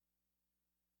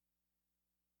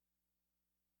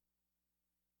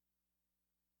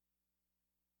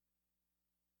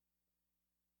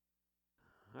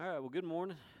All right, well, good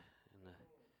morning. And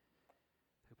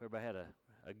hope everybody had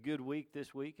a good week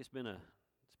this week. It's been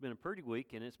a pretty week,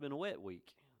 and it's been a wet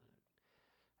week.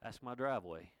 Ask my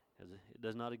driveway, because it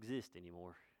does not exist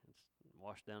anymore. It's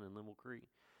washed down in Limble Creek.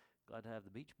 Glad to have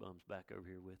the beach bums back over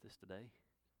here with us today.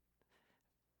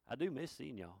 I do miss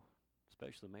seeing y'all,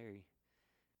 especially Mary.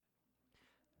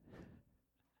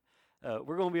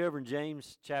 We're going to be over in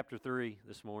James chapter 3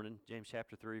 this morning, James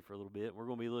chapter 3 for a little bit. We're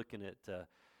going to be looking at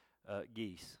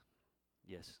geese.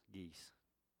 Yes, geese.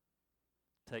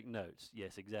 Take notes.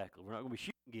 Yes, exactly. We're not going to be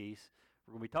shooting geese.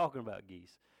 We're going to be talking about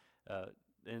geese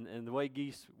and the way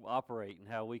geese operate and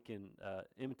how we can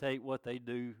imitate what they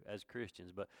do as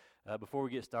Christians. But before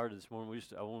we get started this morning,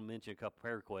 I want to mention a couple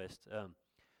prayer requests.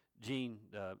 Gene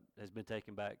has been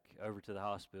taken back over to the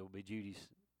hospital. Be Judy's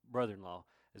brother-in-law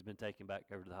has been taken back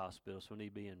over to the hospital, so we need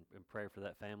to be in prayer for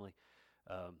that family.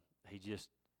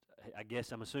 I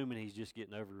guess I'm assuming he's just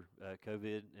getting over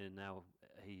COVID, and now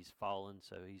he's fallen,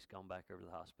 so he's gone back over to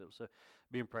the hospital. So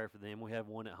be in prayer for them. We have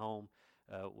one at home.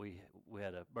 We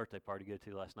had a birthday party to go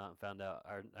to last night and found out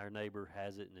our neighbor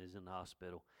has it and is in the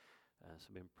hospital. So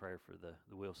be in prayer for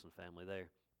the Wilson family there.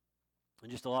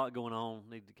 And just a lot going on.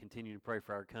 Need to continue to pray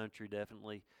for our country,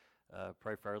 definitely.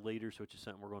 Pray for our leaders, which is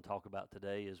something we're going to talk about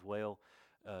today as well.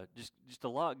 Just a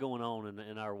lot going on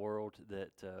in our world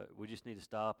that we just need to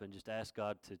stop and just ask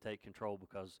God to take control,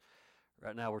 because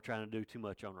right now we're trying to do too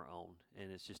much on our own,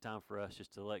 and it's just time for us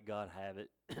just to let God have it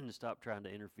and to stop trying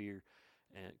to interfere,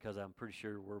 and because I'm pretty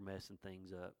sure we're messing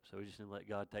things up. So we just need to let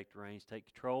God take the reins, take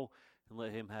control, and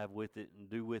let Him have with it and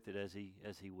do with it as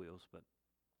He wills. But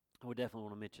we definitely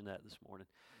want to mention that this morning.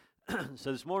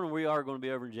 So this morning we are going to be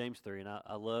over in James 3, and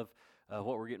I love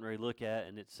what we're getting ready to look at,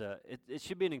 and it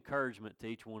should be an encouragement to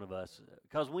each one of us,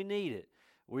 because we need it.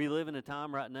 We live in a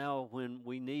time right now when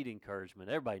we need encouragement.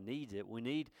 Everybody needs it. We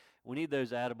need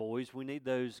those attaboys. We need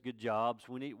those good jobs.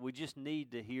 We just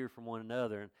need to hear from one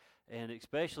another, and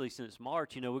especially since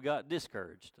March, we got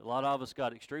discouraged. A lot of us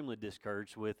got extremely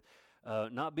discouraged with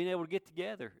not being able to get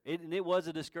together. It was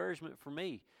a discouragement for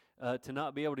me to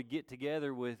not be able to get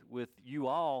together with you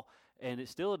all. And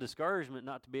it's still a discouragement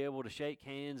not to be able to shake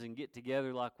hands and get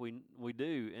together like we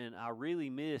do. And I really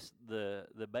miss the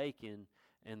bacon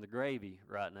and the gravy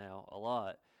right now a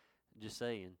lot. Just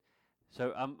saying.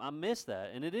 So I miss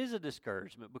that, and it is a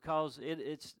discouragement, because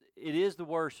it is the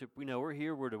worship.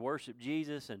 We're to worship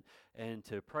Jesus and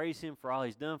to praise Him for all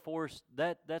He's done for us.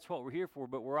 That's what we're here for.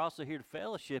 But we're also here to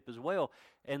fellowship as well.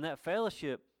 And that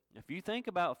fellowship, if you think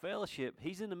about fellowship,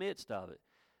 He's in the midst of it.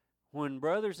 When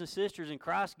brothers and sisters in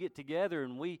Christ get together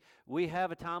and we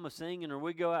have a time of singing, or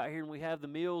we go out here and we have the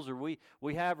meals, or we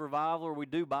have revival, or we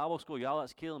do Bible school. Y'all,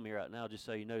 that's killing me right now, just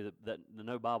so you know that the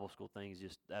no Bible school thing is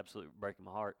just absolutely breaking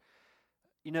my heart.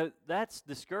 That's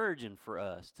discouraging for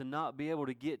us to not be able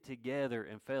to get together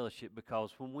and fellowship,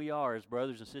 because when we are as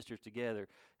brothers and sisters together,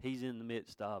 He's in the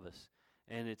midst of us.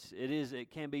 And it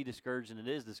can be discouraging. It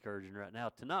is discouraging right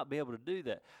now to not be able to do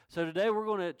that. So today we're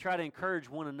going to try to encourage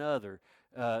one another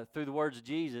through the words of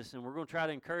Jesus, and we're going to try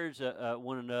to encourage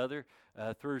one another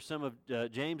through some of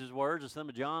James's words and some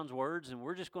of John's words, and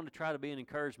we're just going to try to be an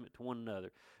encouragement to one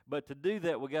another. But to do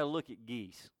that, we got to look at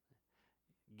geese.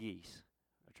 Geese.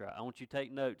 That's right. I want you to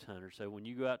take notes, Hunter. So when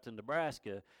you go out to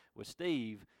Nebraska with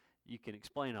Steve, you can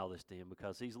explain all this to him,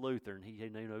 because he's Lutheran. He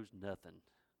knows nothing.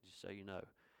 Just so you know.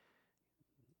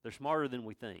 They're smarter than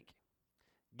we think.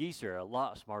 Geese are a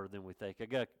lot smarter than we think. I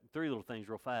got three little things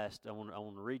real fast I want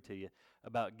to read to you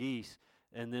about geese,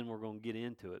 and then we're going to get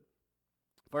into it.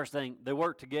 First thing, they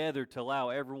work together to allow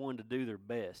everyone to do their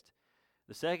best.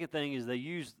 The second thing is they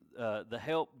use the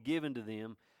help given to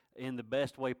them in the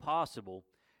best way possible.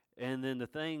 And then the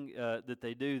thing that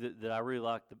they do that I really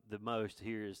like the most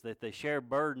here is that they share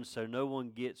burdens so no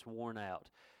one gets worn out.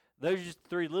 Those are just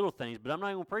three little things, but I'm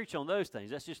not going to preach on those things.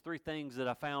 That's just three things that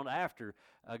I found after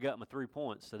I got my 3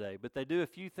 points today. But they do a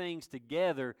few things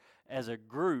together as a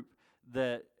group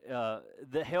that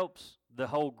helps the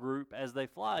whole group as they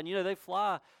fly. And they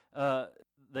fly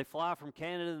from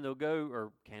Canada,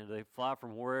 and they fly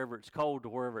from wherever it's cold to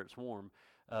wherever it's warm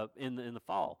in the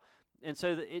fall. And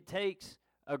so it takes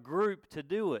a group to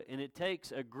do it, and it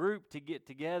takes a group to get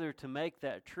together to make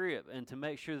that trip and to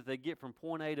make sure that they get from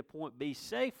point A to point B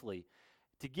safely.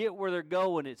 To get where they're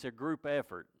going, it's a group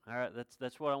effort. All right,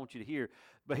 that's what I want you to hear.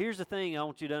 But here's the thing I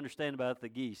want you to understand about the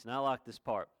geese, and I like this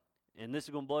part, and this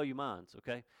is going to blow your minds,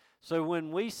 okay? So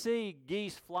when we see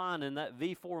geese flying in that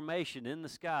V formation in the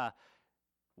sky,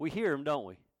 we hear them, don't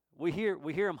we? We hear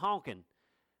them honking.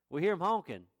 We hear them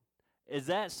honking. Is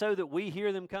that so that we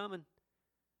hear them coming?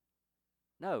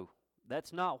 No,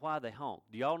 that's not why they honk.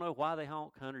 Do y'all know why they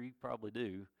honk? Hunter, you probably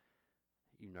do.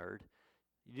 you nerd.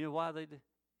 You know why they do?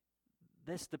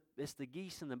 It's the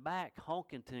geese in the back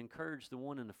honking to encourage the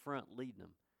one in the front leading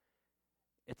them.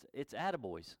 It's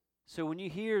attaboys. So when you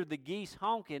hear the geese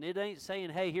honking, it ain't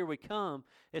saying, hey, here we come.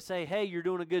 It's saying, hey, you're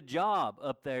doing a good job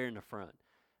up there in the front.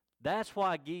 That's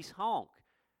why geese honk.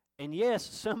 And yes,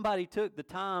 somebody took the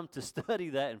time to study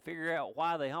that and figure out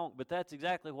why they honk, but that's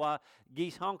exactly why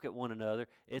geese honk at one another.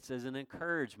 It's as an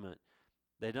encouragement.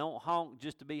 They don't honk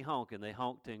just to be honking. They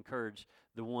honk to encourage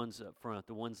the ones up front,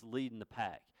 the ones leading the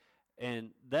pack.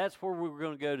 And that's where we're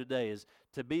going to go today, is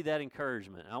to be that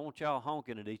encouragement. I want y'all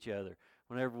honking at each other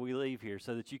whenever we leave here,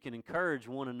 so that you can encourage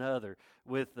one another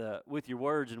with your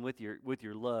words and with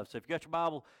your love. So if you got your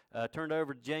Bible, turn it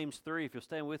over to James 3. If you'll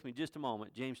stand with me just a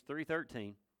moment, James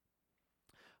 3:13,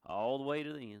 all the way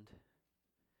to the end.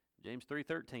 James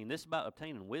 3:13. This is about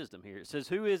obtaining wisdom here. It says,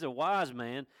 "Who is a wise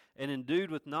man and endued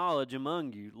with knowledge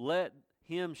among you? Let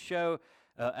him show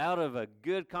out of a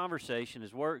good conversation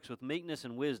his works with meekness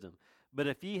and wisdom. But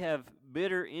if ye have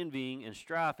bitter envying and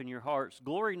strife in your hearts,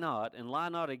 glory not, and lie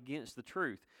not against the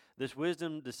truth. This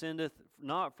wisdom descendeth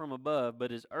not from above,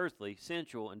 but is earthly,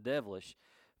 sensual, and devilish.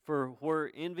 For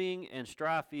where envying and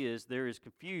strife is, there is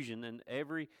confusion and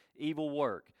every evil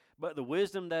work. But the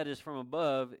wisdom that is from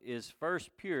above is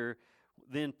first pure,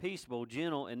 then peaceable,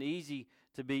 gentle, and easy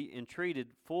to be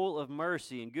entreated, full of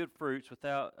mercy and good fruits,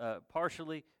 without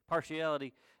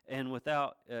partiality and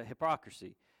without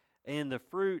hypocrisy. And the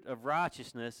fruit of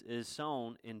righteousness is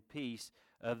sown in peace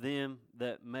of them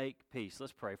that make peace."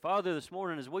 Let's pray. Father, this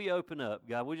morning as we open up,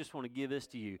 God, we just want to give this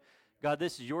to you. God,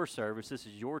 this is your service. This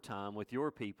is your time with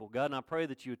your people. God, and I pray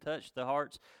that you would touch the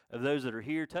hearts of those that are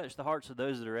here, touch the hearts of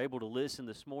those that are able to listen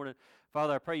this morning.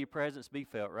 Father, I pray your presence be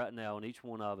felt right now in each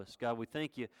one of us. God, we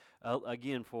thank you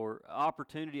again for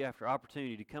opportunity after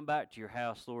opportunity to come back to your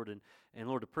house, Lord, and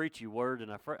Lord, to preach your word.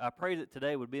 And I pray that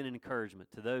today would be an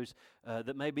encouragement to those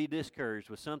that may be discouraged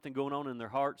with something going on in their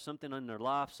heart, something in their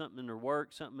life, something in their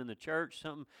work, something in the church,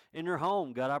 something in their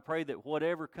home. God, I pray that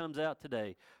whatever comes out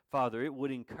today, Father, it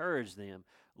would encourage them,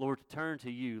 Lord, to turn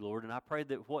to you, Lord. And I pray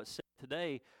that what's said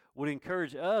today would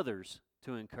encourage others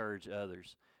to encourage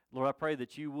others. Lord, I pray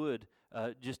that you would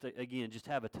just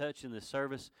have a touch in this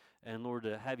service, and Lord,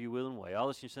 have your will and way. All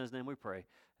this in your Son's name we pray.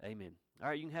 Amen. All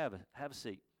right, you can have a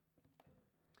seat.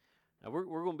 Now, we're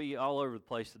going to be all over the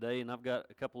place today, and I've got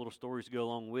a couple little stories to go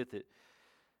along with it.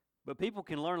 But people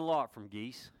can learn a lot from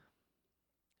geese.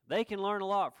 They can learn a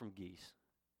lot from geese,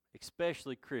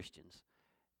 especially Christians.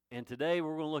 And today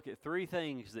we're going to look at 3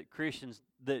 things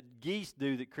that geese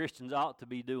do that Christians ought to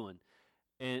be doing.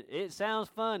 And it sounds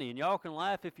funny, and y'all can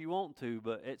laugh if you want to,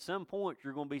 but at some point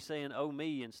you're going to be saying, "Oh,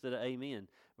 me," instead of "Amen,"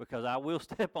 because I will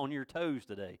step on your toes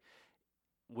today.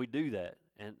 We do that.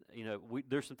 And,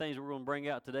 there's some things we're going to bring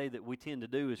out today that we tend to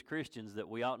do as Christians that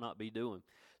we ought not be doing.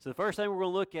 So the first thing we're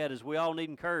going to look at is we all need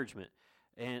encouragement.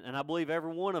 And I believe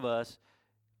every one of us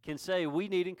can say we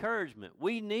need encouragement.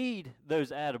 We need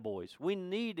those attaboys. We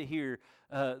need to hear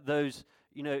those,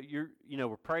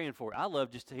 we're praying for it. I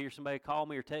love just to hear somebody call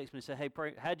me or text me and say, "Hey,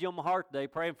 had you on my heart today,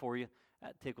 praying for you."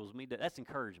 That tickles me. That's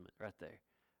encouragement right there.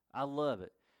 I love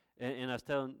it. And I was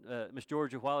telling Miss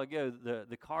Georgia a while ago,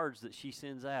 the cards that she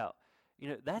sends out,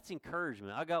 that's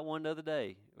encouragement. I got one the other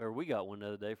day, or we got one the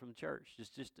other day from the church.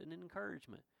 Just an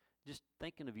encouragement. Just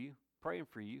thinking of you, praying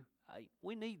for you.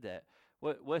 We need that.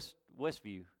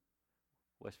 Westview,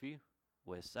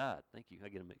 West Side. Thank you. I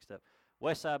get them mixed up.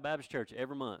 West Side Baptist Church,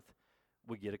 every month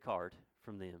we get a card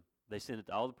from them. They send it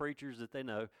to all the preachers that they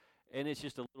know, and it's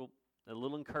just a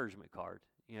little encouragement card.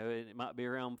 It might be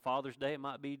around Father's Day. It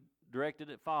might be directed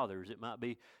at fathers. It might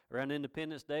be around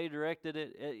Independence Day, directed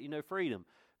at freedom.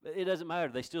 But it doesn't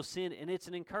matter. They still send, and it's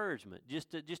an encouragement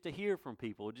just to hear from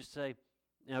people. Just say,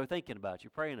 thinking about you,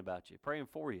 praying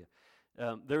for you.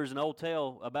 There's an old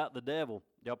tale about the devil.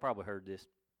 Y'all probably heard this.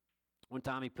 One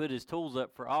time he put his tools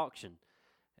up for auction,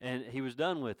 and he was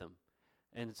done with them.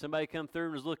 And somebody come through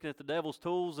and was looking at the devil's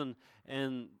tools,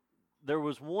 and there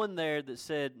was one there that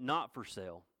said, "Not for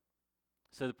sale."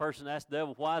 So the person asked the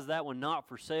devil, "Why is that one not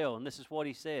for sale?" And this is what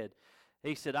he said.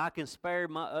 He said, "I can spare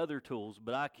my other tools,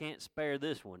 but I can't spare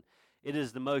this one. It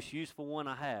is the most useful one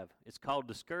I have. It's called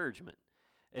discouragement.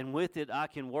 And with it, I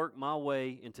can work my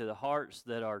way into the hearts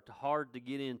that are hard to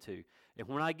get into. And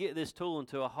when I get this tool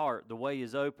into a heart, the way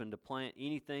is open to plant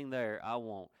anything there I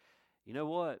want." You know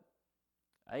what?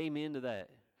 Amen to that.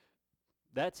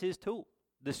 That's his tool.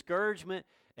 Discouragement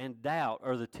and doubt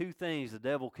are the 2 things the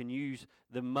devil can use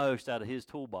the most out of his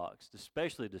toolbox,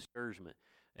 especially discouragement.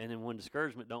 And then when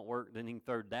discouragement don't work, then he can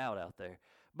throw doubt out there.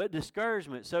 But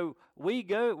discouragement, so we're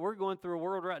going through a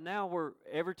world right now where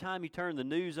every time you turn the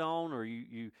news on or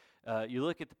you you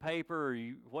look at the paper or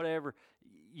whatever,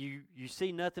 you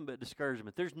see nothing but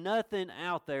discouragement. There's nothing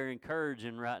out there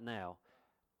encouraging right now.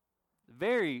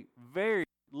 Very, very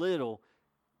little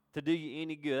to do you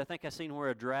any good. I think I seen where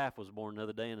a giraffe was born the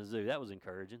other day in a zoo. That was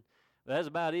encouraging. But that's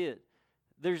about it.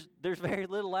 There's very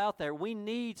little out there. We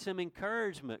need some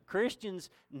encouragement.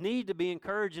 Christians need to be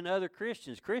encouraging other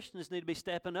Christians. Christians need to be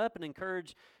stepping up and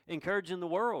encouraging the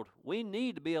world. We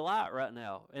need to be a light right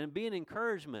now and be an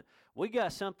encouragement. We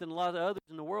got something a lot of others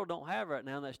in the world don't have right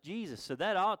now, and that's Jesus. So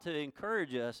that ought to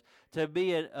encourage us to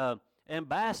be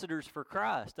ambassadors for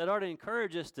Christ. That ought to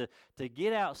encourage us to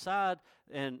get outside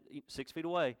and 6 feet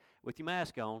away with your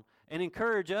mask on and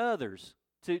encourage others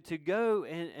to go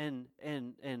and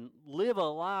live a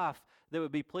life that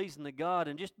would be pleasing to God,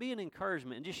 and just be an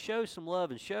encouragement and just show some love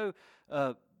and show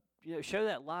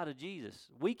that light of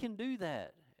Jesus. We can do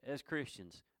that as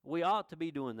Christians. We ought to be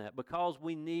doing that because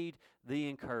we need the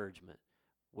encouragement.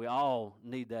 We all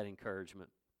need that encouragement.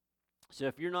 So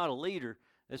if you're not a leader,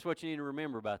 that's what you need to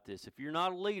remember about this. If you're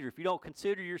not a leader, if you don't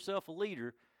consider yourself a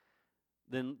leader,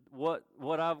 then what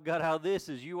I've got out of this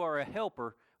is you are a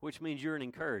helper, which means you're an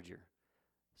encourager.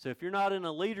 So if you're not in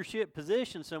a leadership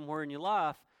position somewhere in your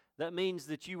life, that means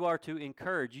that you are to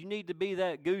encourage. You need to be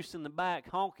that goose in the back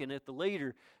honking at the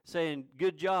leader saying,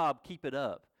 good job, keep it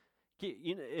up.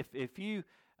 You know, if you,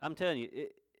 I'm telling you,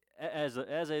 as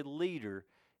a leader,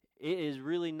 it is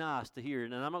really nice to hear,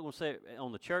 and I'm not going to say it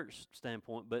on the church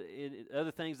standpoint, but other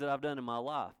things that I've done in my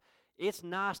life. It's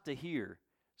nice to hear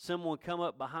someone come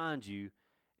up behind you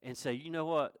and say, you know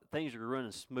what, things are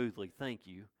running smoothly, thank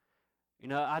you. You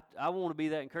know, I want to be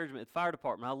that encouragement at the fire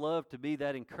department. I love to be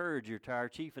that encourager to our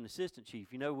chief and assistant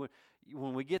chief. You know,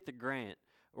 when we get the grant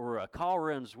or a call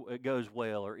goes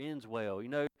well or ends well, you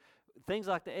know, things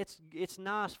like that. It's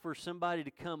nice for somebody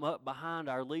to come up behind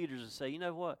our leaders and say, you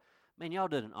know what, man, y'all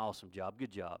did an awesome job.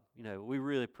 Good job. You know, we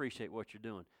really appreciate what you're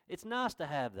doing. It's nice to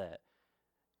have that.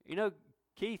 You know,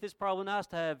 Keith, it's probably nice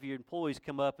to have your employees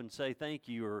come up and say thank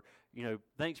you, or, you know,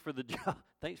 thanks for the job,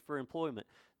 thanks for employment.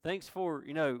 Thanks for,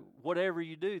 you know, whatever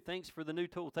you do. Thanks for the new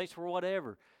tool. Thanks for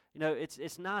whatever. You know,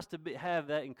 it's nice to have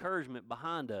that encouragement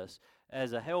behind us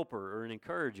as a helper or an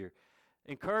encourager.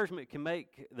 Encouragement can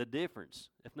make the difference,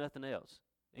 if nothing else.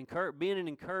 Being an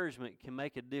encouragement can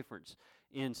make a difference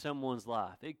in someone's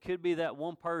life. It could be that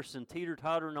one person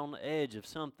teeter-tottering on the edge of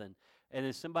something, and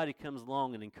then somebody comes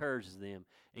along and encourages them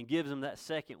and gives them that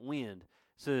second wind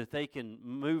so that they can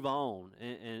move on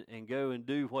and go and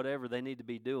do whatever they need to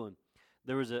be doing.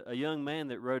 There was a young man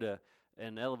that rode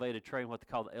an elevated train, what they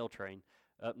call the L train,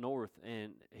 up north,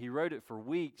 and he rode it for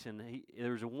weeks, and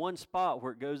there was one spot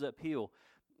where it goes uphill,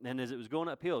 and as it was going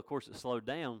uphill, of course, it slowed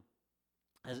down.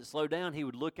 As it slowed down, he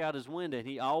would look out his window, and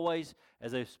he always,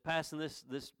 as they was passing this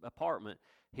apartment,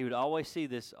 he would always see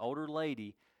this older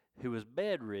lady who was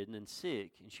bedridden and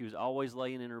sick, and she was always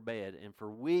laying in her bed, and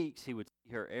for weeks he would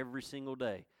see her every single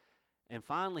day. And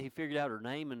finally, he figured out her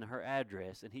name and her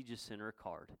address, and he just sent her a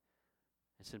card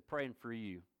and said, praying for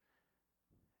you.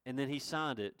 And then he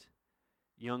signed it,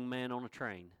 young man on a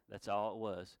train. That's all it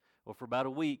was. Well, for about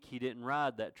a week, he didn't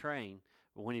ride that train.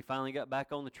 But when he finally got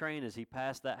back on the train, as he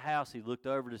passed that house, he looked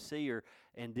over to see her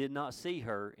and did not see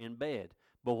her in bed.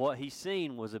 But what he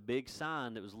seen was a big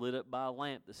sign that was lit up by a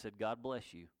lamp that said, God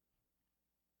bless you.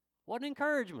 What an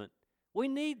encouragement. We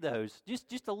need those.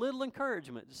 Just a little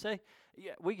encouragement to say,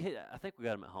 yeah, I think we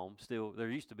got them at home still. There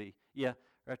used to be, yeah,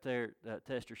 right there at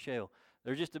Tester Shell.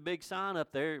 There's just a big sign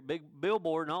up there, big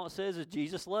billboard, and all it says is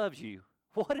Jesus loves you.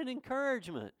 What an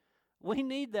encouragement. We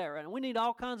need that right now. We need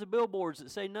all kinds of billboards that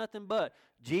say nothing but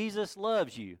Jesus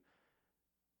loves you.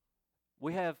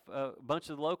 We have a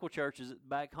bunch of the local churches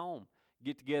back home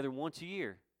get together once a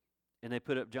year, and they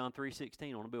put up John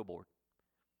 3:16 on a billboard.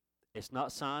 It's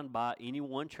not signed by any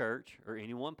one church or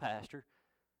any one pastor.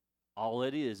 All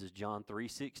it is John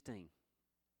 3:16.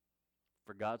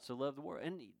 For God so loved the world.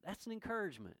 And that's an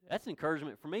encouragement. That's an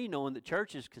encouragement for me, knowing that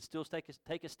churches can still take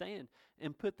a stand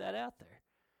and put that out there.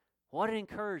 What an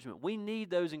encouragement. We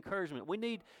need those encouragement. We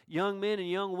need young men and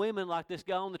young women like this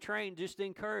guy on the train just to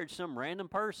encourage some random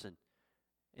person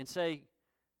and say,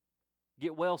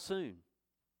 get well soon,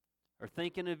 or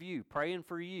thinking of you, praying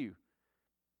for you.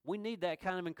 We need that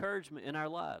kind of encouragement in our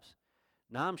lives.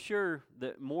 Now, I'm sure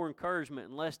that more encouragement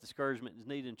and less discouragement is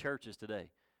needed in churches today,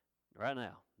 right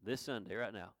now. This Sunday,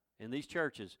 right now. In these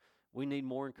churches, we need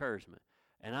more encouragement.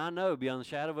 And I know, beyond the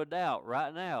shadow of a doubt,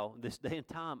 right now, this day and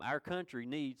time, our country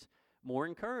needs more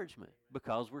encouragement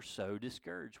because we're so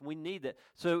discouraged. We need that.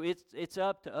 So it's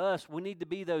up to us. We need to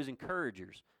be those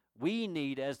encouragers. We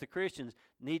need, as the Christians,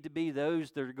 need to be those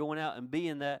that are going out and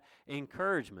being that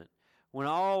encouragement. When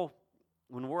all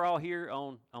when we're all here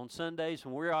on Sundays,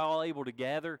 when we're all able to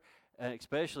gather,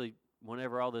 especially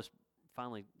whenever all this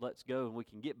finally lets go and we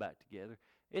can get back together,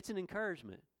 it's an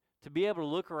encouragement to be able to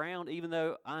look around, even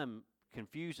though I'm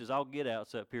confused as all get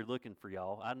outs up here looking for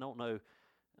y'all. I don't know.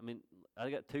 I mean, I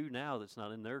got two now that's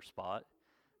not in their spot.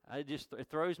 It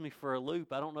throws me for a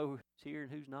loop. I don't know who's here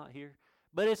and who's not here.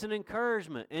 But it's an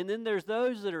encouragement. And then there's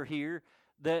those that are here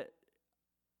that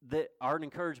are an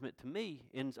encouragement to me.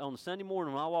 And on Sunday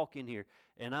morning when I walk in here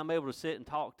and I'm able to sit and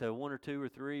talk to one or two or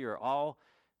three or all,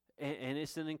 and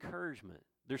it's an encouragement.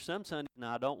 There's some Sundays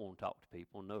now I don't want to talk to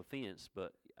people, no offense,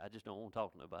 but I just don't want to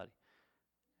talk to nobody.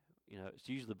 You know, it's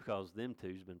usually because them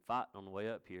two's been fighting on the way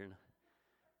up here.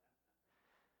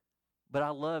 But I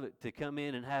love it to come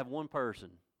in and have one person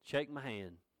shake my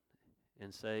hand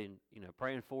and say, you know,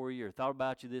 praying for you or thought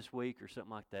about you this week or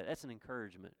something like that. That's an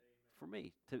encouragement for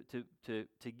me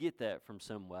to get that from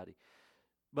somebody.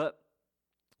 But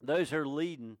those who are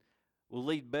leading will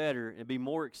lead better and be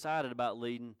more excited about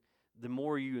leading the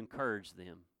more you encourage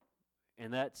them.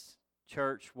 And that's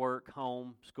church, work,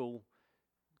 home, school.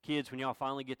 Kids, when y'all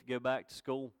finally get to go back to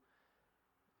school,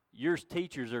 your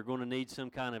teachers are going to need some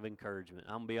kind of encouragement.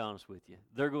 I'm going to be honest with you.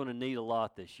 They're going to need a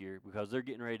lot this year because they're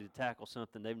getting ready to tackle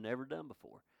something they've never done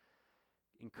before.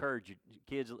 Encourage your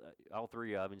kids, all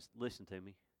three of them, just listen to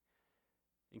me.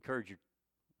 Encourage your,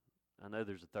 I know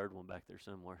there's a third one back there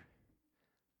somewhere.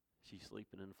 She's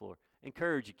sleeping on the floor.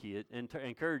 Encourage your kid,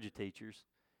 encourage your teachers.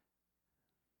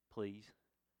 Please.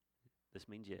 This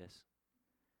means yes.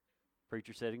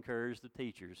 Preacher said encourage the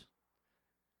teachers.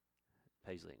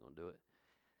 Paisley ain't going to do it.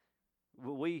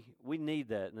 We need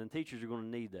that, and the teachers are going to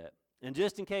need that. And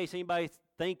just in case anybody's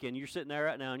thinking, you're sitting there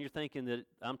right now and you're thinking that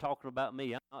I'm talking about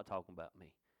me, I'm not talking about me.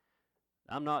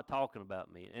 I'm not talking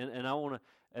about me. And I want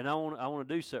to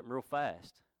do something real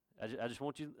fast. I just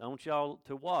want y'all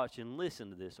to watch and listen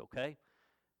to this, okay?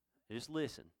 Just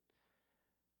listen.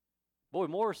 Boy,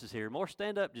 Morris is here. Morris,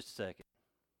 stand up just a second.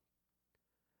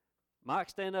 Mike,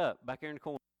 stand up. Back there in the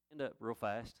corner. Stand up real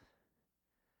fast.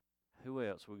 Who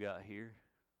else we got here?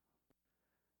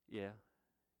 Yeah.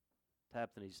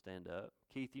 Tabitha needs to stand up.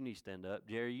 Keith, you need to stand up.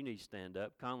 Jerry, you need to stand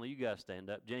up. Conley, you got to stand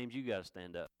up. James, you got to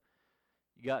stand up.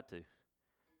 You got to,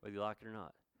 whether you like it or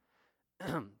not.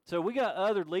 So we got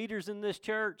other leaders in this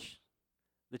church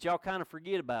that y'all kind of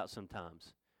forget about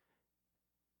sometimes.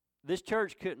 This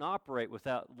church couldn't operate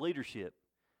without leadership.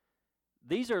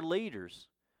 These are leaders.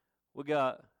 We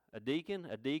got a deacon,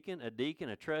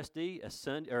 a trustee,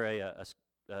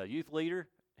 a youth leader.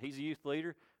 He's a youth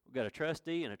leader. We've got a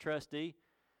trustee and a trustee.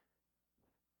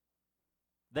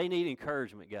 They need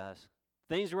encouragement, guys.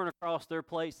 Things run across their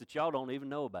plates that y'all don't even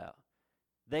know about.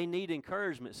 They need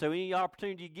encouragement. So any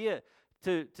opportunity you get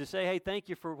to say, hey, thank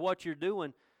you for what you're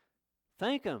doing,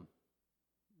 thank them.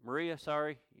 Maria,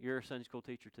 sorry, you're a Sunday school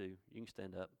teacher too. You can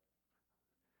stand up.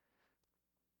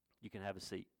 You can have a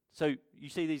seat. So you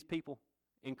see these people,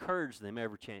 encourage them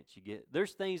every chance you get.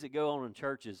 There's things that go on in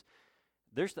churches.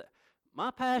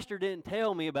 My pastor didn't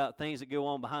tell me about things that go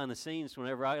on behind the scenes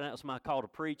whenever I announced my call to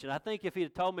preach. And I think if he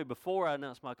had told me before I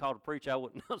announced my call to preach, I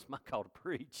wouldn't announce my call to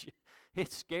preach.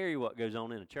 It's scary what goes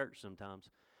on in a church sometimes.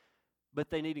 But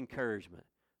they need encouragement.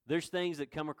 There's things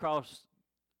that come across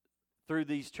through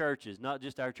these churches, not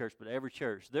just our church, but every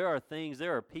church. There are things,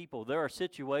 there are people, there are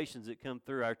situations that come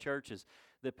through our churches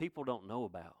that people don't know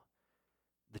about,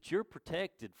 that you're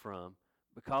protected from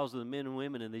because of the men and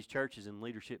women in these churches in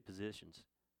leadership positions.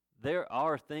 There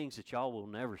are things that y'all will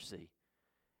never see.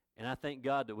 And I thank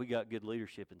God that we got good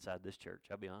leadership inside this church.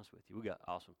 I'll be honest with you. We got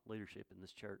awesome leadership in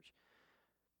this church.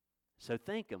 So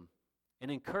thank them and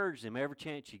encourage them every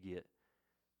chance you get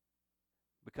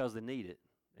because they need it.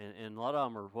 And a lot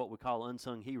of them are what we call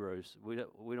unsung heroes. We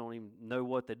don't even know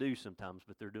what they do sometimes,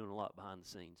 but they're doing a lot behind the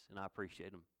scenes, and I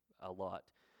appreciate them a lot.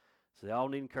 So they all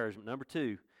need encouragement. Number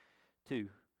two,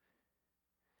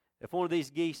 if one of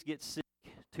these geese gets sick,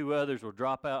 two others will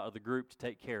drop out of the group to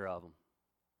take care of them.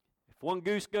 If one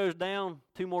goose goes down,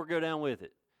 two more go down with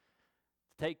it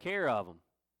to take care of them,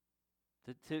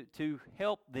 to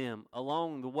help them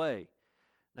along the way.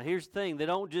 Now, here's the thing. They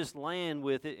don't just land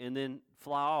with it and then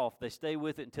fly off. They stay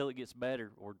with it until it gets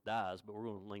better or dies, but we're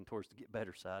going to lean towards the get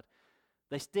better side.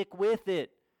 They stick with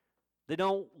it. They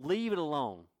don't leave it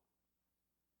alone.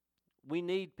 We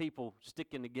need people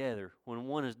sticking together when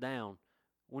one is down.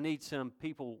 We need some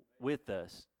people with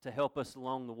us to help us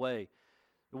along the way.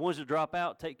 The ones that drop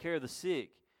out take care of the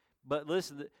sick. But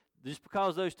listen, just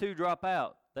because those two drop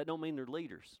out, that don't mean they're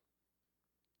leaders.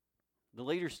 The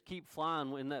leaders keep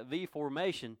flying in that V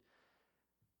formation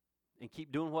and keep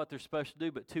doing what they're supposed to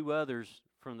do, but two others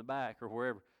from the back or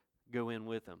wherever go in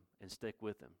with them and stick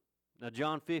with them. Now,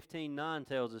 John 15:9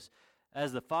 tells us,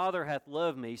 "As the Father hath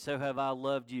loved me, so have I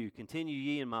loved you. Continue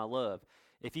ye in my love.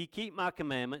 If ye keep my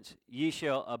commandments, ye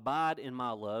shall abide in my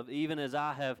love, even as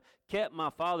I have kept my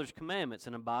Father's commandments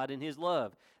and abide in his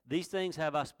love. These things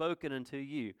have I spoken unto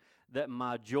you, that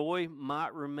my joy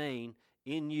might remain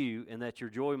in you, and that your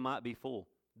joy might be full.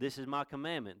 This is my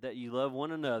commandment, that ye love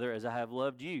one another as I have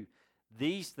loved you.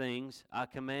 These things I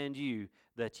command you,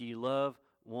 that ye love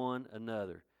one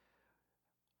another."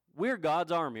 We're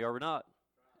God's army, are we not?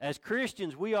 As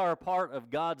Christians, we are a part of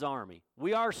God's army.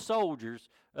 We are soldiers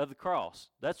of the cross.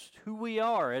 That's who we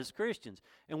are as Christians.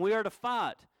 And we are to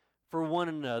fight for one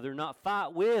another, not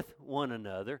fight with one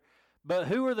another. But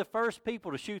who are the first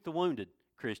people to shoot the wounded?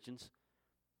 Christians.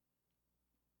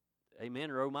 Amen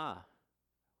or oh my.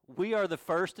 We are the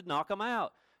first to knock them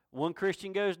out. One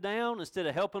Christian goes down, instead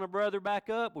of helping a brother back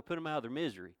up, we put them out of their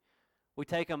misery. We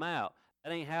take them out.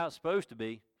 That ain't how it's supposed to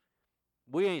be.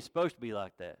 We ain't supposed to be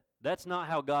like that. That's not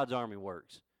how God's army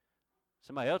works.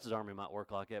 Somebody else's army might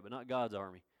work like that, but not God's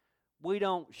army. We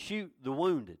don't shoot the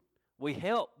wounded. We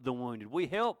help the wounded. We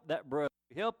help that brother.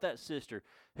 We help that sister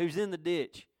who's in the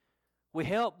ditch. We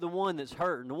help the one that's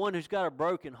hurting, the one who's got a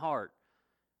broken heart,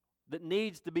 that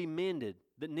needs to be mended,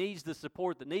 that needs the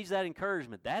support, that needs that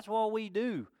encouragement. That's what we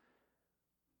do.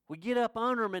 We get up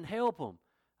under them and help them.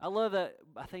 I love that.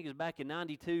 I think it was back in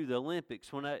 '92, the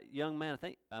Olympics, when that young man, I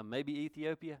think maybe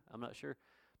Ethiopia, I'm not sure,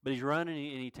 but he's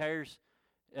running and he tears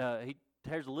a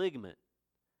ligament,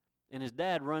 and his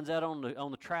dad runs out on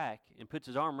the track and puts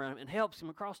his arm around him and helps him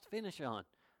across the finish line.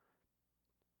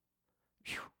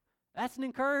 Whew, that's an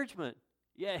encouragement.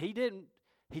 Yeah, he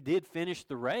did finish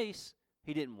the race.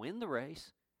 He didn't win the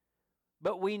race.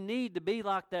 But we need to be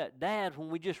like that dad when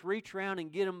we just reach around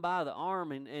and get them by the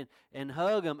arm and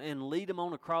hug them and lead them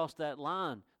on across that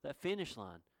line, that finish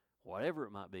line, whatever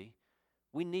it might be.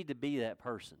 We need to be that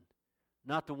person,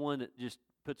 not the one that just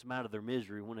puts them out of their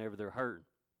misery whenever they're hurting.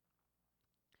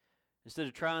 Instead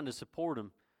of trying to support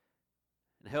them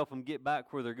and help them get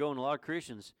back where they're going, a lot of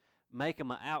Christians make them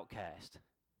an outcast.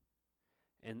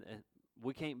 And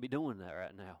we can't be doing that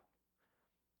right now.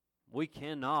 We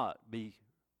cannot be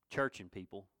churching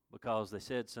people because they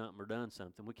said something or done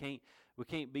something. We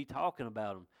can't be talking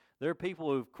about them. There are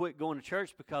people who've quit going to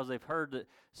church because they've heard that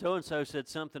so-and-so said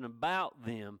something about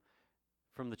them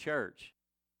from the church.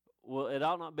 Well, it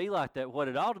ought not be like that. What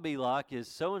it ought to be like is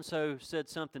so-and-so said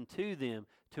something to them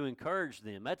to encourage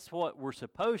them. That's what we're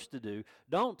supposed to do.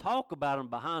 Don't talk about them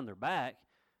behind their back.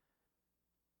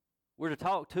 We're to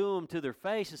talk to them to their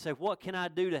face and say, what can I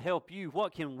do to help you?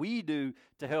 What can we do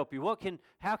to help you?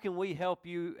 How can we help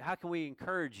you? How can we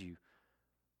encourage you?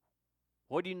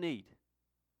 What do you need?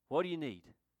 What do you need?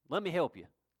 Let me help you.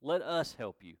 Let us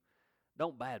help you.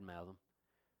 Don't badmouth them.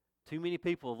 Too many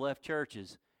people have left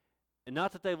churches, and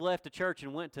not that they've left the church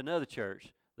and went to another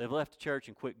church. They've left the church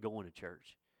and quit going to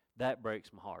church. That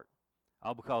breaks my heart.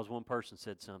 All because one person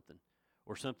said something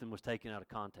or something was taken out of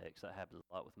context. That happens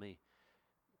a lot with me.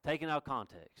 Taken out of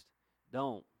context.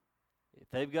 Don't.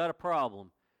 If they've got a problem,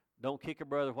 don't kick a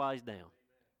brother while he's down.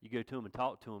 You go to him and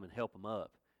talk to him and help him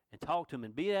up. And talk to him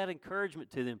and be that encouragement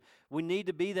to them. We need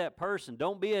to be that person.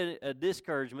 Don't be a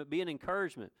discouragement. Be an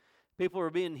encouragement. People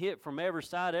are being hit from every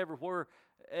side, everywhere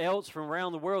else from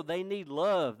around the world. They need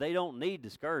love. They don't need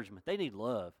discouragement. They need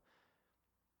love.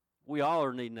 We all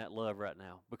are needing that love right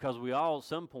now because we all, at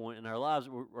some point in our lives,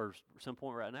 or some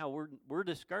point right now, we're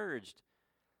discouraged.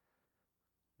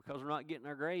 Because we're not getting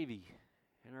our gravy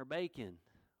and our bacon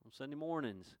on Sunday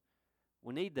mornings.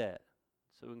 We need that.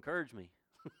 So encourage me.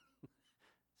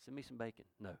 Send me some bacon.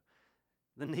 No.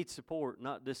 They need support,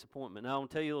 not disappointment. Now, I want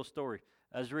to tell you a little story.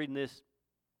 I was reading this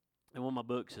in one of my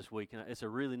books this week, and it's a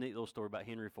really neat little story about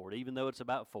Henry Ford. Even though it's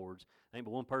about Fords, there ain't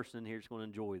but one person in here that's going to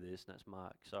enjoy this, and that's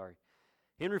Mike. Sorry.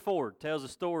 Henry Ford tells a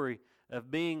story of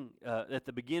being at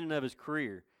the beginning of his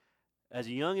career. As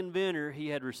a young inventor, he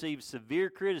had received severe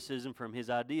criticism from his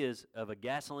ideas of a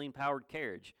gasoline-powered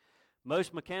carriage.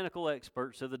 Most mechanical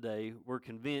experts of the day were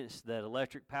convinced that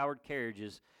electric-powered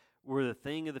carriages were the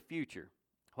thing of the future.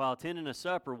 While attending a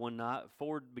supper one night,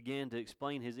 Ford began to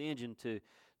explain his engine to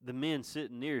the men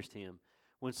sitting nearest him,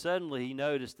 when suddenly he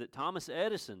noticed that Thomas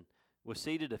Edison was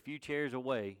seated a few chairs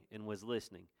away and was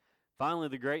listening. Finally,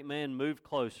 the great man moved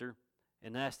closer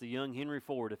and asked the young Henry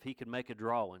Ford if he could make a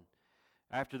drawing.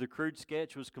 After the crude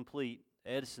sketch was complete,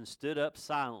 Edison stood up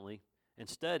silently and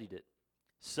studied it.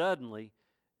 Suddenly,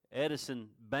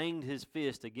 Edison banged his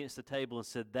fist against the table and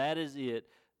said, "That is it.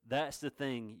 That's the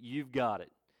thing. You've got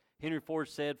it." Henry Ford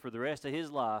said for the rest of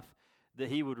his life that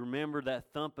he would remember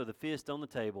that thump of the fist on the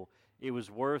table. It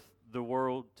was worth the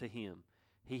world to him.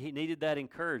 He needed that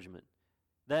encouragement.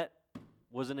 That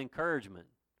was an encouragement.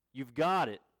 You've got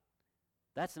it.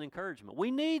 That's an encouragement.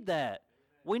 We need that.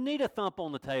 We need a thump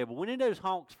on the table. We need those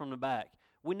honks from the back.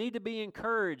 We need to be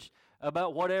encouraged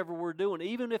about whatever we're doing.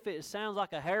 Even if it sounds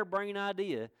like a harebrained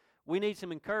idea, we need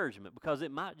some encouragement because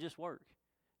it might just work.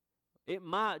 It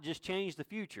might just change the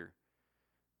future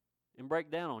and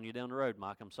break down on you down the road,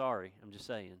 Mike. I'm sorry. I'm just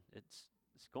saying. It's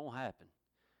going to happen.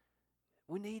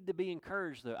 We need to be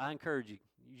encouraged, though. I encourage you.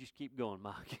 You just keep going,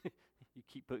 Mike. You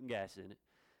keep putting gas in it.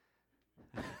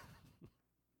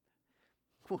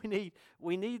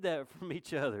 We need that from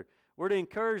each other. We're to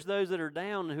encourage those that are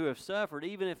down and who have suffered,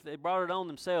 even if they brought it on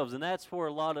themselves. And that's where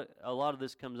a lot of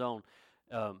this comes on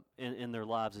in their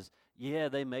lives. Is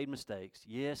they made mistakes.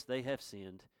 Yes, they have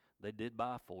sinned. They did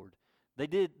buy a Ford.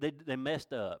 They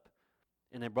messed up,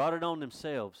 and they brought it on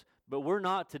themselves. But we're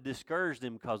not to discourage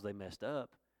them because they messed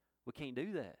up. We can't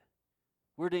do that.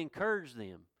 We're to encourage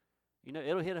them.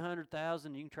 It'll hit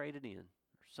 100,000. You can trade it in, or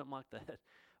something like that.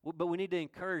 But we need to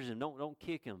encourage them. Don't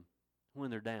kick them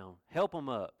when they're down. Help them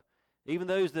up. Even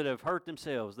those that have hurt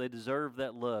themselves, they deserve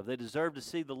that love. They deserve to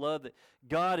see the love that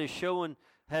God is showing,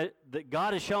 that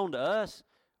God has shown to us.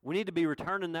 We need to be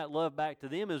returning that love back to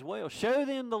them as well. Show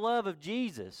them the love of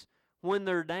Jesus when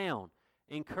they're down.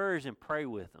 Encourage and pray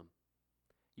with them.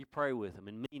 You pray with them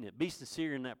and mean it. Be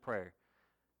sincere in that prayer.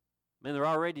 Man, they're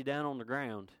already down on the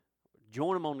ground.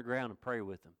 Join them on the ground and pray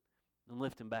with them and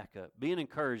lift them back up. Be an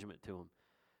encouragement to them.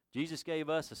 Jesus gave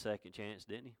us a second chance,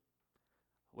 didn't he?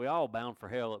 We all bound for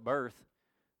hell at birth,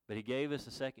 but he gave us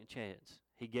a second chance.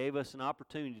 He gave us an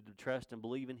opportunity to trust and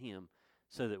believe in him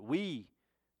so that we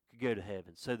could go to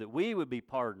heaven, so that we would be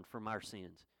pardoned from our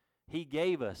sins. He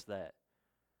gave us that.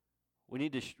 We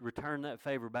need to return that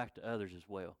favor back to others as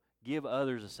well. Give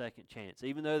others a second chance.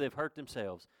 Even though they've hurt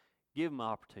themselves, give them an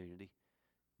opportunity.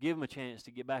 Give them a chance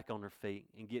to get back on their feet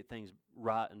and get things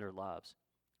right in their lives.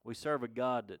 We serve a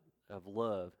God of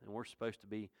love, and we're supposed to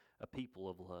be a people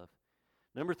of love.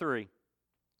 Number 3,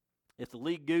 if the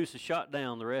lead goose is shot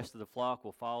down, the rest of the flock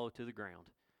will follow to the ground.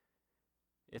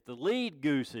 If the lead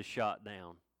goose is shot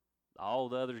down, all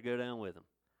the others go down with him.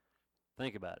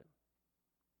 Think about it.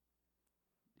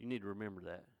 You need to remember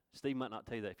that. Steve might not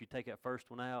tell you that. If you take that first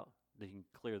one out, then you can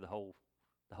clear the whole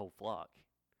flock.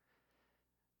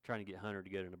 Trying to get Hunter to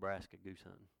go to Nebraska goose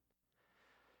hunting.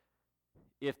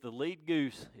 If the lead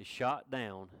goose is shot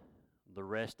down, the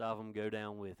rest of them go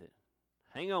down with it.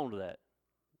 Hang on to that.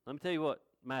 Let me tell you what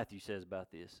Matthew says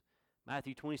about this.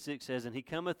 Matthew 26 says, And he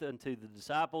cometh unto the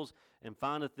disciples, and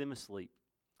findeth them asleep,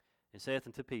 and saith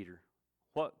unto Peter,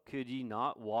 What, could ye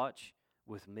not watch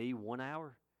with me 1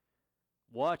 hour?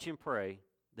 Watch and pray,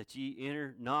 that ye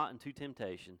enter not into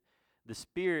temptation. The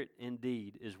spirit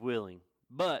indeed is willing,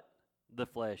 but the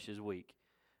flesh is weak.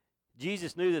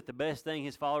 Jesus knew that the best thing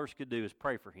his followers could do is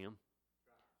pray for him.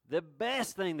 The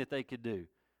best thing that they could do.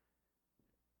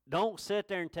 Don't sit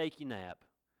there and take your nap.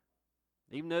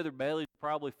 Even though their belly's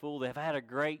probably full, they've had a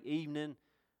great evening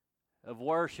of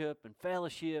worship and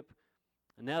fellowship,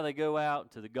 and now they go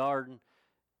out to the garden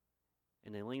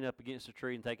and they lean up against a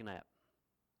tree and take a nap.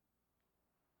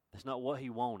 That's not what he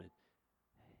wanted.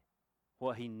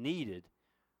 What he needed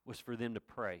was for them to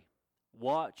pray.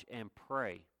 Watch and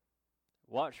pray.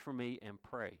 Watch for me and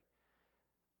pray.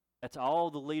 That's all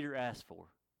the leader asked for.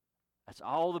 That's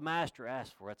all the master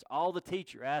asked for. That's all the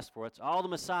teacher asked for. That's all the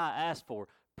Messiah asked for.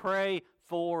 Pray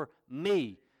for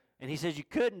me. And he says you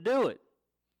couldn't do it.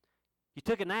 You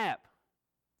took a nap.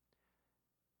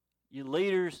 Your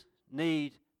leaders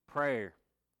need prayer.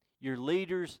 Your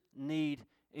leaders need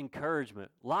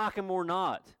encouragement. Like them or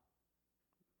not.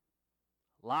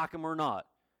 Like them or not.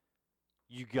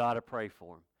 You got to pray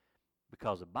for them.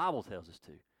 Because the Bible tells us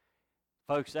to.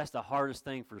 Folks, that's the hardest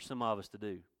thing for some of us to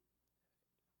do.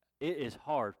 It is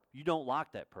hard. You don't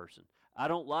like that person. I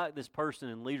don't like this person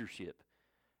in leadership.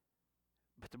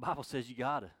 But the Bible says you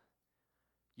got to.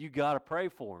 You got to pray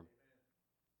for them.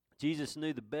 Jesus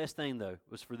knew the best thing, though,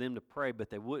 was for them to pray, but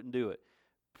they wouldn't do it.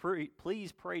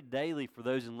 Please pray daily for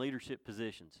those in leadership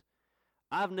positions.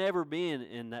 I've never been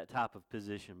in that type of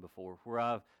position before, where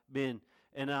I've been,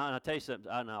 and I'll tell you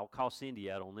something, and I'll call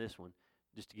Cindy out on this one,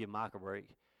 just to give Mike a break,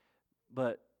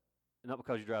 but not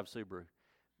because you drive Subaru.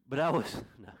 But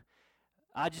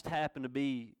I just happened to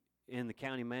be in the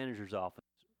county manager's office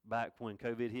back when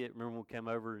COVID hit. Remember when we came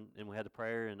over and we had the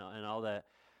prayer and all that?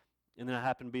 And then I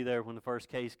happened to be there when the first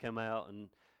case came out. And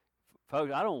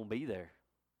folks, I don't want to be there.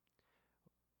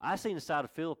 I seen the side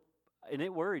of Philip, and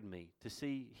it worried me to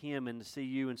see him and to see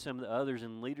you and some of the others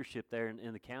in leadership there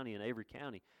in the county, in Avery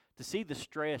County, to see the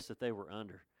stress that they were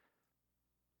under.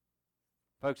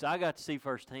 Folks, I got to see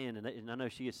firsthand, and I know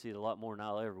she gets to see it a lot more than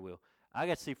I ever will. I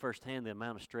got to see firsthand the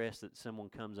amount of stress that someone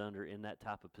comes under in that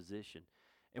type of position.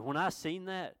 And when I seen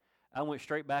that, I went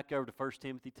straight back over to 1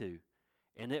 Timothy 2.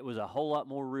 And it was a whole lot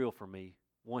more real for me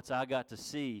once I got to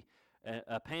see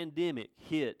a pandemic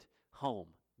hit home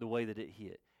the way that it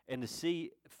hit. And to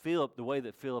see Philip the way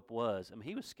that Philip was. I mean,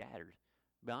 he was scattered,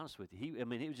 to be honest with you. It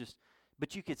was just,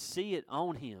 but you could see it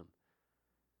on him.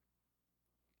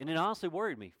 And it honestly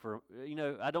worried me.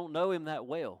 I don't know him that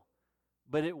well,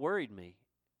 but it worried me.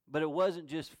 But it wasn't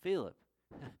just Philip.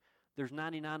 There's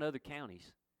 99 other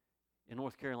counties in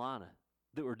North Carolina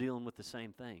that were dealing with the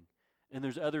same thing. And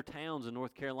there's other towns in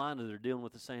North Carolina that are dealing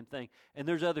with the same thing. And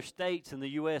there's other states in the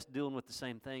U.S. dealing with the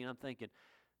same thing. And I'm thinking,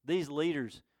 these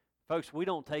leaders, folks, we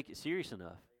don't take it serious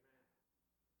enough.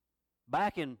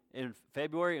 Back in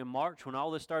February and March when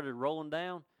all this started rolling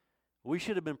down, we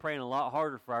should have been praying a lot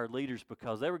harder for our leaders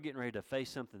because they were getting ready to face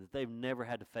something that they've never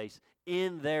had to face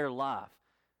in their life.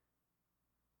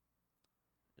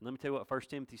 And let me tell you what 1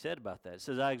 Timothy said about that. It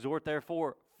says, I exhort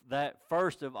therefore that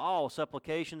first of all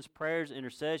supplications, prayers,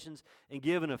 intercessions, and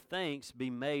giving of thanks be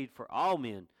made for all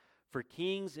men, for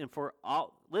kings, and for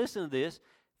all, listen to this,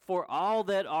 for all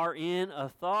that are in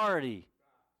authority.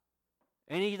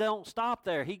 And he don't stop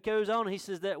there. He goes on, he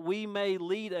says that we may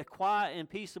lead a quiet and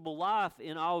peaceable life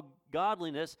in all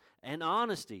godliness and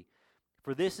honesty.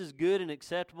 For this is good and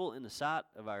acceptable in the sight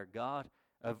of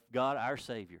God our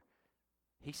Savior.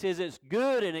 He says it's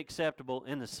good and acceptable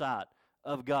in the sight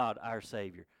of God our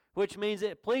Savior, which means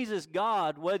it pleases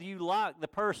God, whether you like the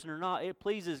person or not, it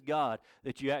pleases God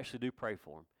that you actually do pray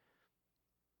for him.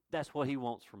 That's what he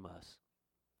wants from us.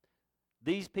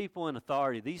 These people in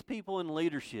authority, these people in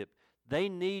leadership, they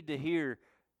need to hear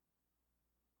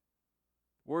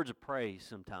words of praise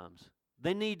sometimes.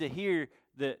 They need to hear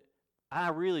that I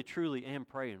really, truly am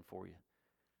praying for you.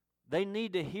 They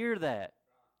need to hear that.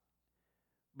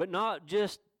 But not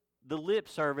just the lip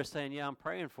service saying, yeah, I'm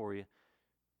praying for you.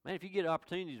 Man, if you get an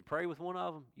opportunity to pray with one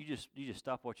of them, you just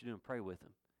stop what you're doing and pray with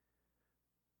them.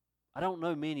 I don't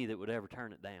know many that would ever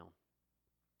turn it down.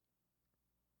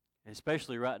 And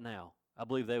especially right now, I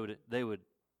believe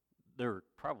they're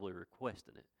probably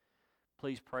requesting it.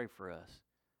 Please pray for us.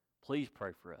 Please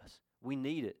pray for us. We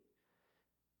need it.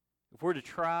 If we're to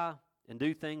try and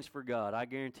do things for God, I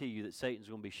guarantee you that Satan's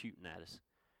going to be shooting at us.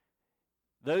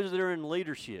 Those that are in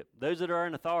leadership, those that are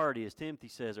in authority, as Timothy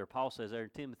says, or Paul says there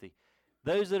in Timothy,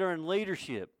 those that are in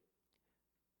leadership,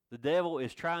 the devil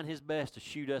is trying his best to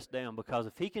shoot us down because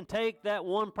if he can take that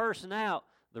one person out,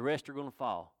 the rest are going to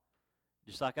fall.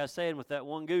 Just like I said with that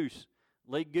one goose.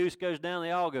 Lead goose goes down,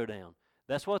 they all go down.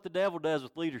 That's what the devil does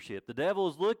with leadership. The devil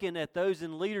is looking at those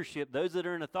in leadership, those that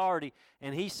are in authority,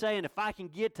 and he's saying, if I can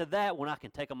get to that one, I can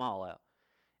take them all out.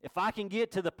 If I can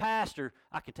get to the pastor,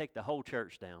 I can take the whole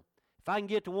church down. If I can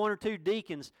get to one or two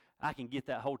deacons, I can get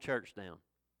that whole church down.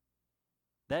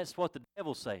 That's what the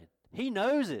devil's saying. He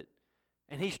knows it,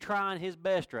 and he's trying his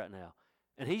best right now.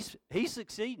 And he's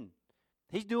succeeding.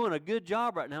 He's doing a good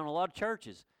job right now in a lot of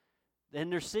churches. And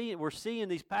we're seeing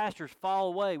these pastors fall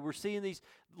away. We're seeing these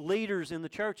leaders in the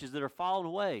churches that are falling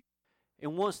away.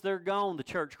 And once they're gone, the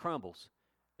church crumbles.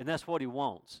 And that's what he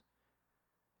wants.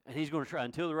 And he's going to try,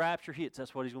 until the rapture hits,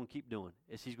 that's what he's going to keep doing.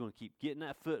 He's going to keep getting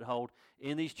that foothold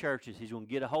in these churches. He's going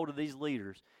to get a hold of these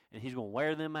leaders, and he's going to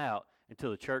wear them out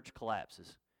until the church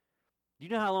collapses. Do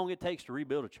you know how long it takes to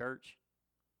rebuild a church?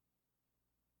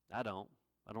 I don't.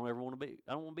 I don't want to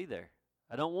be there.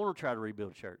 I don't want to try to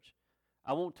rebuild a church.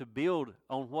 I want to build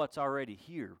on what's already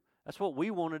here. That's what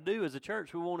we want to do as a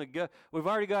church. We want to go. We've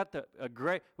already got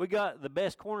we got the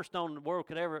best cornerstone the world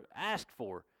could ever ask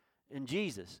for in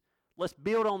Jesus. Let's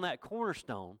build on that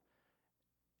cornerstone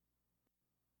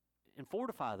and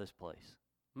fortify this place.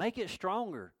 Make it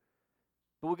stronger.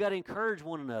 But we've got to encourage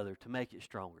one another to make it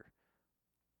stronger.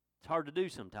 It's hard to do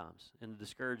sometimes in a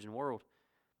discouraging world.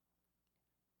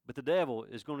 But the devil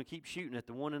is going to keep shooting at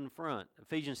the one in the front.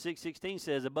 Ephesians 6:16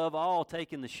 says, above all,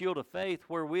 taking the shield of faith,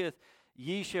 wherewith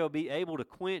ye shall be able to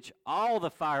quench all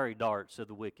the fiery darts of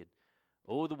the wicked.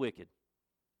 Oh, the wicked.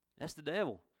 That's the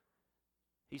devil.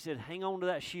 He said, hang on to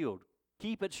that shield.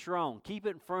 Keep it strong. Keep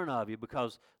it in front of you,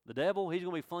 because the devil, he's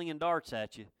going to be flinging darts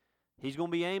at you. He's going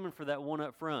to be aiming for that one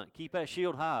up front. Keep that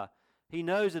shield high. He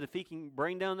knows that if he can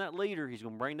bring down that leader, he's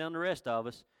going to bring down the rest of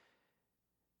us.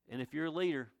 And if you're a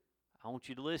leader, I want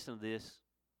you to listen to this.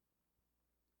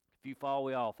 If you fall,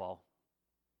 we all fall.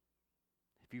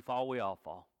 If you fall, we all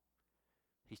fall.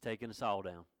 He's taking us all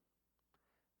down.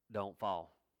 Don't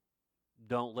fall.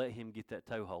 Don't let him get that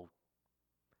toehold.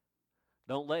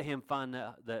 Don't let him find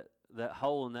that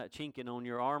hole and that chinking on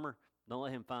your armor. Don't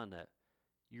let him find that.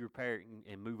 You repair it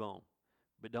and move on.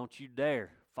 But don't you dare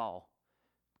fall,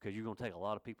 because you're going to take a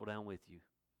lot of people down with you.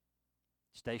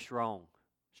 Stay strong.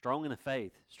 Strong in the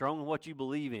faith. Strong in what you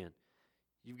believe in.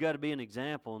 You've got to be an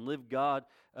example and live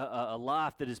a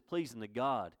life that is pleasing to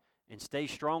God. And stay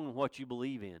strong in what you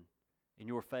believe in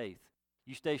your faith.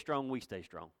 You stay strong, we stay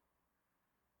strong.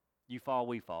 You fall,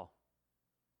 we fall.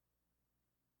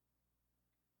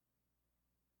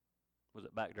 Was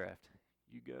it backdraft?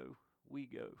 You go, we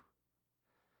go.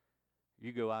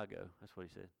 You go, I go. That's what he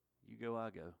said. You go, I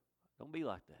go. Don't be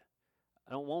like that.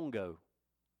 I don't want to go.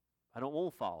 I don't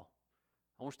want to fall.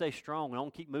 I want to stay strong, and I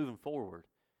want to keep moving forward.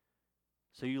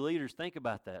 So you leaders, think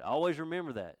about that. Always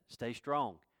remember that. Stay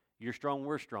strong. You're strong,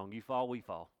 we're strong. You fall, we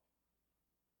fall.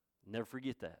 Never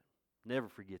forget that. Never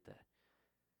forget that.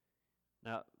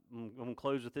 Now, I'm going to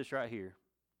close with this right here.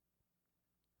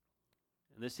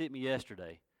 And this hit me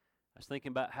yesterday. I was thinking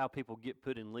about how people get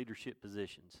put in leadership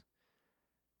positions.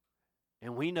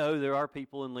 And we know there are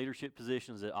people in leadership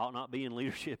positions that ought not be in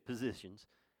leadership positions.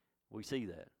 We see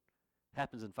that.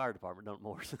 Happens in fire department, don't it,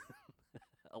 Morris?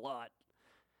 A lot.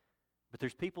 But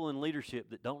there's people in leadership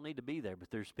that don't need to be there, but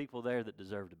there's people there that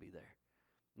deserve to be there.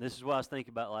 And this is what I was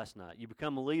thinking about last night. You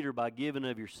become a leader by giving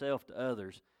of yourself to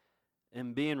others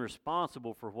and being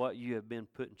responsible for what you have been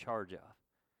put in charge of.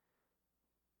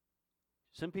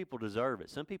 Some people deserve it.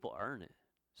 Some people earn it.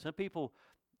 Some people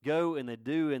go and they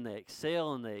do and they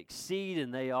excel and they exceed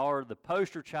and they are the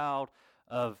poster child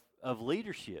of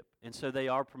leadership. And so they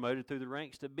are promoted through the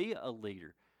ranks to be a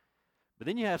leader. But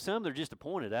then you have some that are just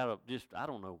appointed out of just, I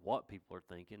don't know what people are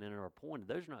thinking, and are appointed.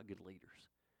 Those are not good leaders.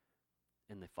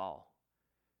 And they fall.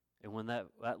 And when that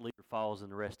leader falls,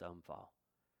 then the rest of them fall.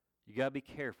 You got to be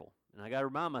careful. And I got to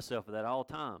remind myself of that all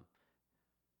the time.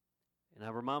 And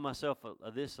I remind myself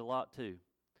of this a lot too.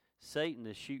 Satan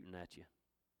is shooting at you.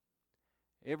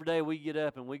 Every day we get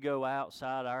up and we go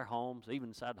outside our homes, even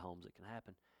inside the homes it can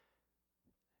happen.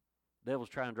 The devil's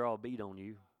trying to draw a bead on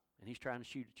you, and he's trying to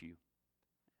shoot at you.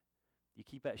 You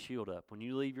keep that shield up. When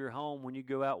you leave your home, when you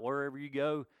go out wherever you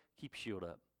go, keep your shield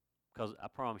up. Because I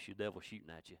promise you, the devil's shooting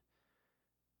at you.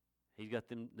 He's got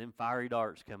them fiery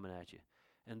darts coming at you.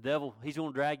 And the devil, he's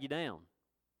going to drag you down.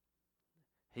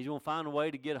 He's going to find a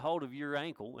way to get a hold of your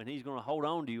ankle, and he's going to hold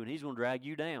on to you, and he's going to drag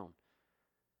you down.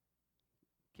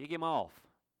 Kick him off.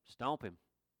 Stomp him.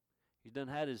 He's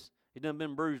done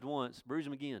been bruised once. Bruise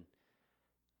him again.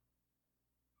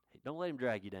 Don't let him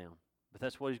drag you down. But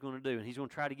that's what he's going to do. And he's going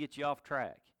to try to get you off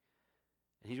track.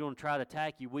 And he's going to try to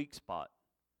attack your weak spot.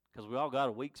 Because we all got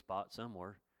a weak spot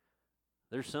somewhere.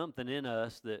 There's something in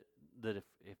us that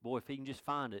if he can just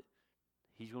find it,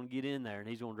 he's going to get in there and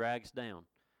he's going to drag us down.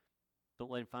 Don't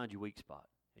let him find your weak spot.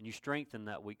 And you strengthen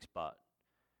that weak spot.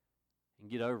 And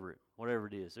get over it, whatever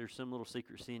it is. There's some little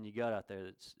secret sin you got out there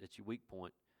that's your weak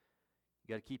point.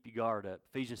 You got to keep your guard up.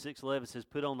 Ephesians 6:11 says,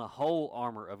 "Put on the whole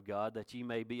armor of God, that ye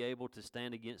may be able to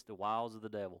stand against the wiles of the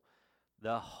devil."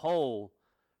 The whole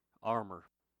armor,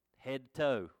 head to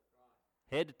toe.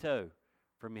 Head to toe.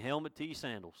 From your helmet to your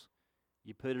sandals.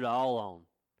 You put it all on.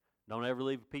 Don't ever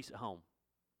leave a piece at home.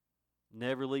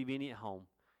 Never leave any at home.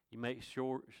 You make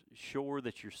sure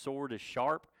that your sword is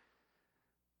sharp.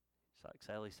 It's like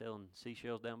Sally selling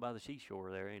seashells down by the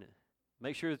seashore there, ain't it?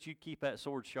 Make sure that you keep that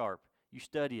sword sharp. You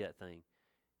study that thing.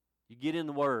 You get in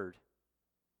the Word.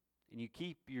 And you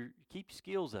keep your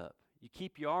skills up. You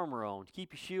keep your armor on. You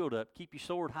keep your shield up. Keep your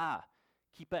sword high.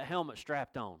 Keep that helmet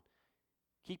strapped on.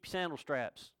 Keep your sandal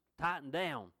straps tightened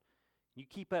down. You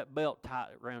keep that belt tight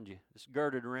around you. It's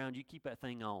girded around you. Keep that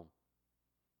thing on.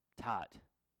 Tight.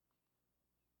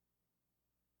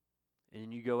 And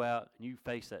then you go out and you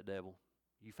face that devil.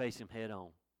 You face him head on.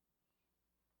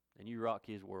 And you rock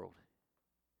his world.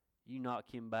 You knock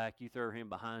him back. You throw him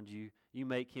behind you. You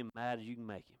make him mad as you can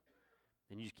make him.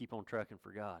 And you just keep on trucking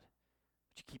for God.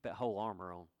 But you keep that whole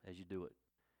armor on as you do it.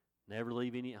 Never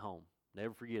leave any at home.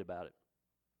 Never forget about it.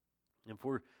 And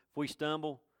if we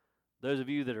stumble, those of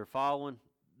you that are following,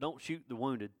 don't shoot the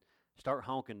wounded. Start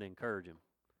honking to encourage them.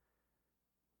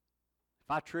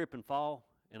 If I trip and fall,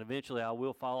 and eventually I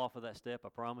will fall off of that step, I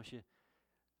promise you,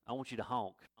 I want you to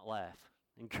honk, not laugh.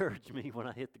 Encourage me when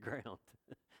I hit the ground.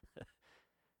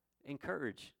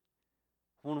 Encourage.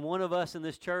 When one of us in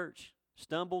this church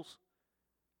stumbles,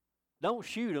 don't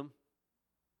shoot them.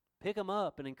 Pick them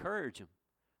up and encourage them.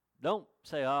 Don't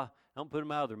say, don't put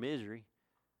them out of their misery.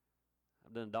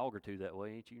 I've done a dog or two that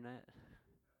way, ain't you,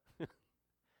 Nat?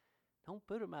 Don't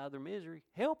put them out of their misery.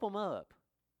 Help them up.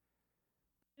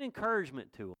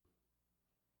 Encouragement to them.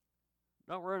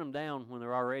 Don't run them down when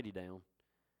they're already down.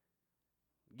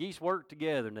 Geese work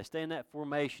together, and they stay in that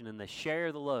formation, and they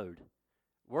share the load.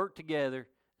 Work together,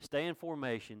 stay in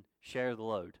formation, share the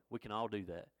load. We can all do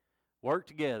that. Work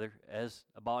together as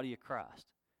a body of Christ.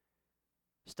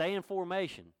 Stay in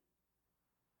formation.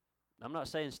 I'm not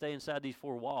saying stay inside these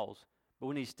four walls, but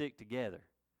we need to stick together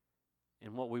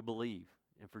in what we believe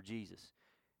and for Jesus.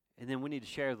 And then we need to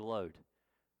share the load.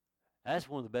 That's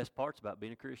one of the best parts about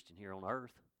being a Christian here on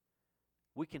earth.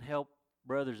 We can help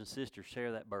brothers and sisters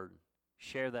share that burden,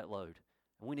 share that load.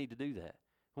 And we need to do that.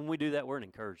 When we do that, we're an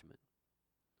encouragement.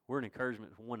 We're an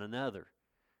encouragement for one another.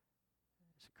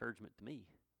 It's encouragement to me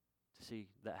to see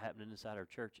that happening inside our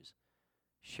churches.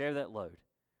 Share that load.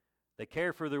 They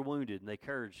care for their wounded, and they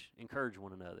encourage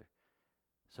one another.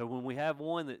 So when we have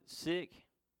one that's sick,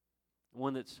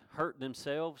 one that's hurt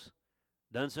themselves,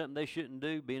 done something they shouldn't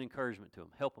do, be an encouragement to them.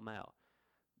 Help them out.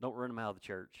 Don't run them out of the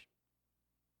church.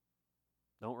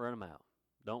 Don't run them out.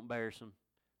 Don't embarrass them.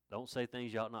 Don't say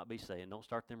things you ought not be saying. Don't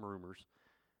start them rumors.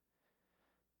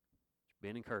 Just be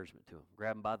an encouragement to them.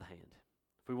 Grab them by the hand.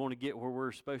 If we want to get where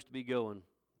we're supposed to be going,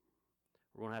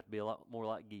 we're going to have to be a lot more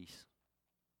like geese.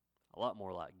 A lot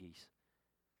more like geese.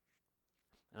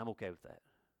 And I'm okay with that.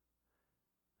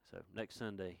 So next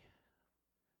Sunday,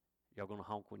 y'all going to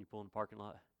honk when you pull in the parking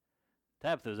lot?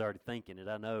 Tabitha's already thinking it,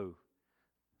 I know.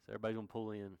 So everybody's going to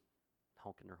pull in,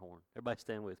 honking their horn. Everybody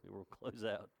stand with me. We're going to close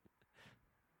out.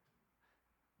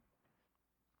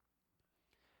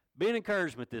 Be an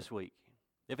encouragement this week.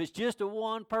 If it's just a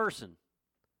one person,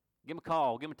 give them a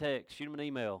call, give them a text, shoot them an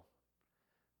email.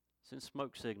 Send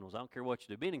smoke signals. I don't care what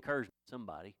you do. Be an encouragement to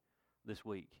somebody this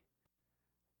week.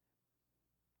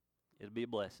 It'll be a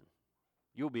blessing.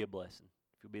 You'll be a blessing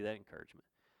if you'll be that encouragement.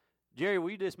 Jerry,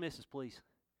 will you dismiss us, please?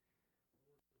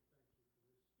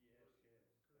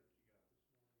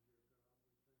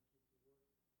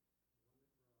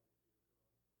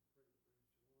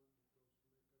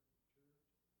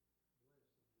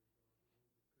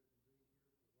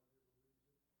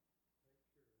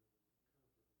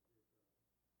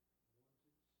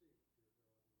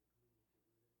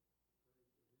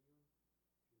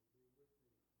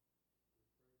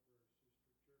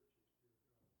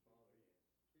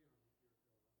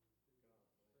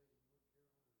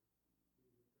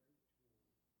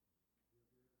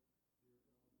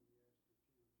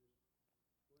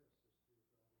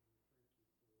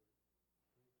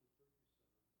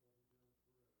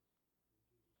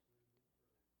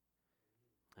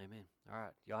 Amen. All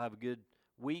right. Y'all have a good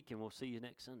week, and we'll see you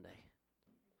next Sunday.